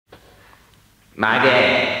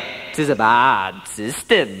Maggie, 'tis a bad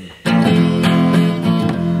system.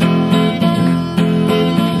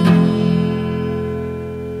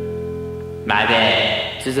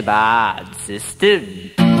 Maggie, 'tis a bad system.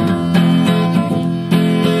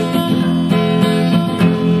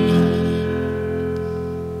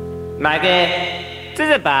 Maggie, 'tis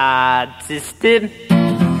a bad system.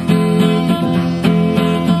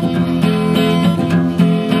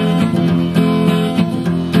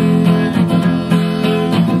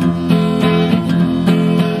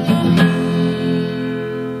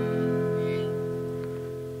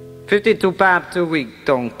 £52 a week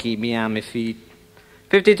don't keep me on my feet.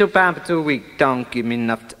 £52 a week don't give me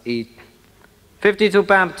enough to eat.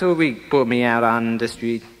 £52 a week put me out on the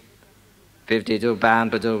street.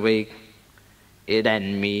 £52 a week, it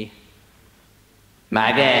ain't me.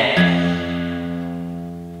 Maggie,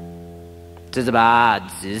 'tis a bad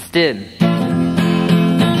system.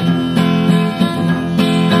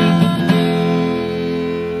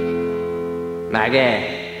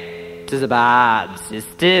 Maggie, 'tis a bad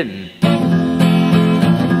system.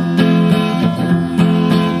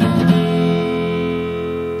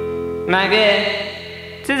 Maggie,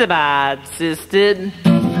 'tis a bad system.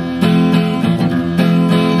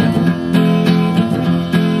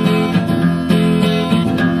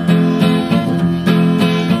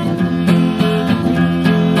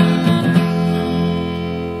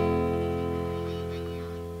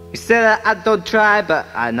 You say that I don't try, but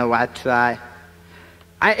I know I try.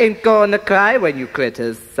 I ain't gonna cry when you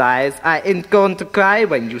criticize. I ain't going to cry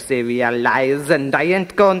when you say realize. And I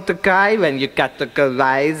ain't going to cry when you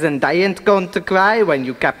categorize. And I ain't going to cry when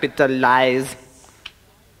you capitalize.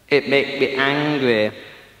 It make me angry.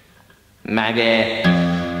 Maggie,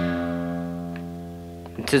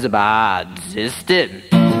 'tis a bad system.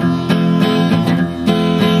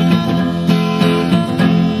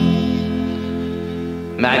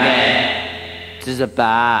 Maggie, 'tis a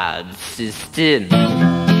bad system.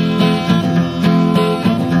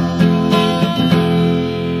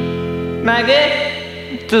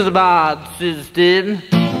 Maggie, 'tis a bad system.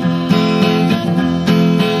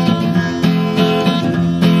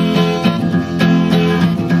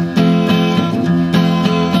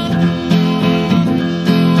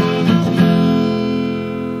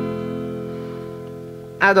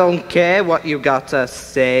 I don't care what you gotta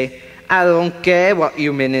say. I don't care what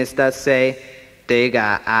you ministers say. They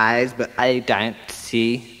got eyes, but I don't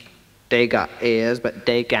see. They got ears, but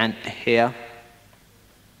they can't hear.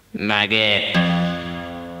 Maggie,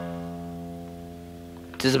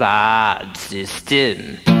 'tis a bad system.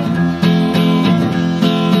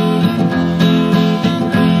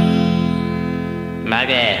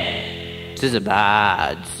 Maggie, 'tis a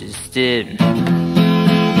bad system.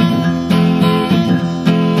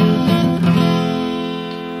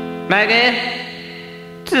 Maggie,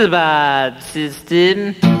 'tis a bad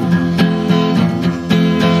system.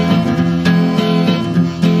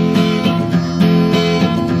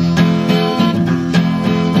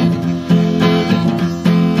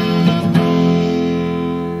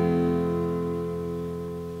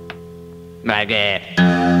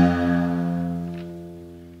 Maggie.